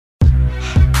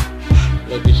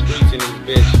Fucking streets in this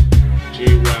bitch.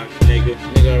 J-Rock, nigga.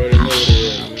 Nigga already know what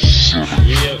it is.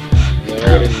 Yep. Nigga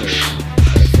already know.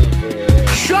 That's something for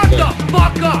Shut the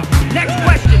fuck up! Next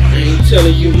question! I ain't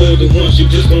telling you more than once, you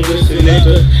just don't listen,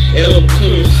 nigga. Album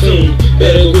coming soon,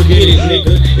 better go get it,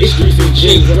 nigga. It's Streets and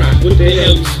J-Rock, what the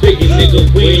hell you speaking, nigga?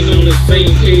 We ain't on the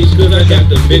same page, cause I got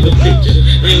the bigger picture.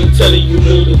 I ain't telling you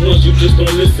more than once, you just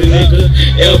don't listen, nigga.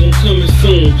 Album coming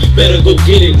soon, better go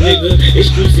get it, nigga.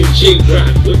 It's Streets and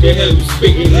J-Rock, what the hell you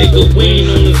speaking, nigga? We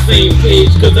ain't on the same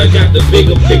page, cause I got the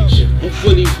bigger picture. I'm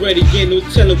fully ready, get no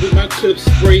telling with my clip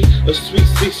spray. A sweet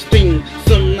 16,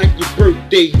 something like your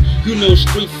birthday. You know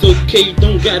streets okay,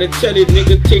 don't gotta tell it,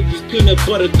 nigga. Take these peanut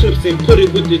butter clips and put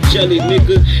it with the jelly,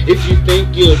 nigga. If you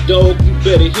think you're a dog, you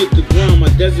better hit the ground. My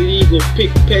Desert Eagle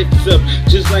pick pets up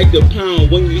just like the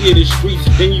pound. When you hit the streets,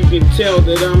 then you can tell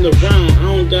that I'm around.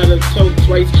 I don't gotta talk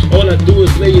twice, all I do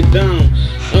is lay it down.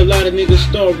 A lot of niggas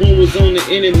start rumors on the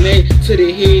internet to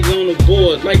their heads on the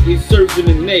board like they surfing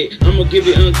the net. I'ma give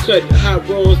it uncut, hot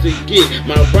raw as they get.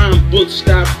 My rhyme book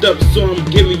stopped up, so I'm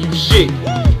giving you shit.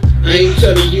 I ain't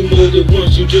telling you more than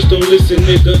once, you just don't listen,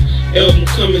 nigga. Album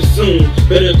coming soon,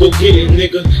 better go get it,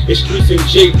 nigga. It's Streets and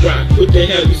J-Rock, what the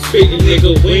hell you spitting,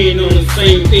 nigga? We ain't on the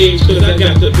same page, cause I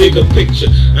got the bigger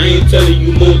picture. I ain't telling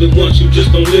you more than once, you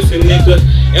just don't listen, nigga.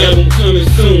 Album coming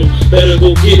soon, better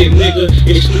go get it, nigga.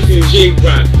 It's Streets and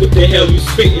J-Rock, what the hell you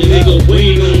spitting, nigga?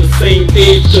 We ain't on the same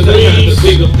page, cause I got the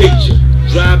bigger picture.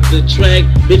 Drop the track,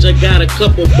 bitch, I got a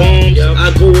couple bombs.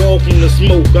 I go off in the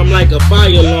smoke, I'm like a fire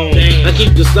alarm. I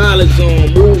keep the solids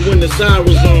on, move when the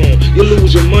sirens on. You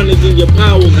lose your money, then your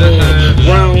power gone.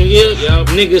 Round here,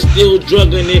 niggas still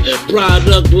drugging it.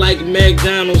 Product like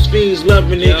McDonald's, fiends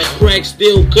loving it. Crack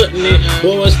still cutting it,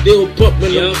 boys still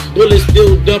pumping them. Bullets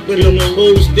still dumping them,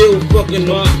 hoes still fucking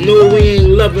them. No, we ain't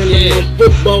loving them, I'm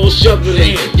football shoving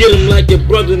them. Get them like your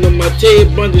brother, them. My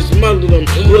Ted Bundy smothered them.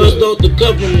 Blood start to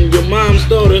cover them, your mom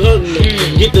started hugging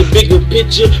them. Get the bigger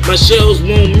picture, my shells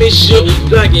won't miss you.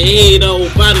 Like your head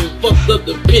off, I done fucked up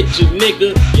the picture,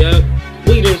 nigga.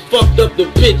 We done fucked up the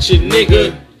picture,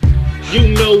 nigga.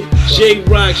 You know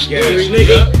J-Rock streets,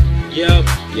 nigga.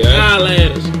 Holla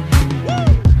at us.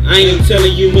 I ain't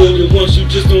telling you more than once, you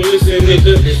just don't listen,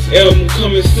 nigga. Album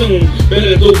coming soon,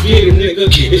 better go get it,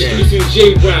 nigga. It's Streets and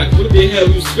J-Rock, what the hell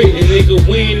you spitting, nigga?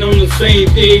 We ain't on the same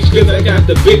page, cause I got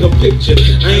the bigger picture.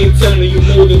 I ain't telling you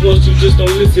more than once, you just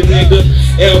don't listen, nigga.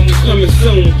 Album coming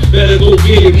soon, better go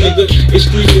get it, nigga.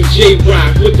 It's Streets and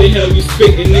J-Rock, what the hell you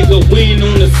spitting, nigga? We ain't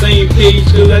on the same page,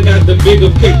 cause I got the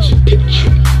bigger picture.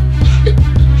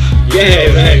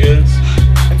 Yeah, man.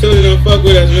 I told you don't fuck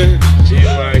with us, man.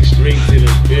 J-Rock streets in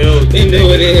the building. They know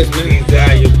what it is, man. These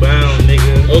are you bound,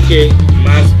 nigga. Okay.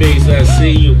 MySpace, I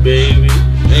see you, baby.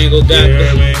 I ain't go cop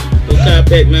that, man. Go cop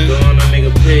that, man. Go on a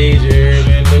nigga page,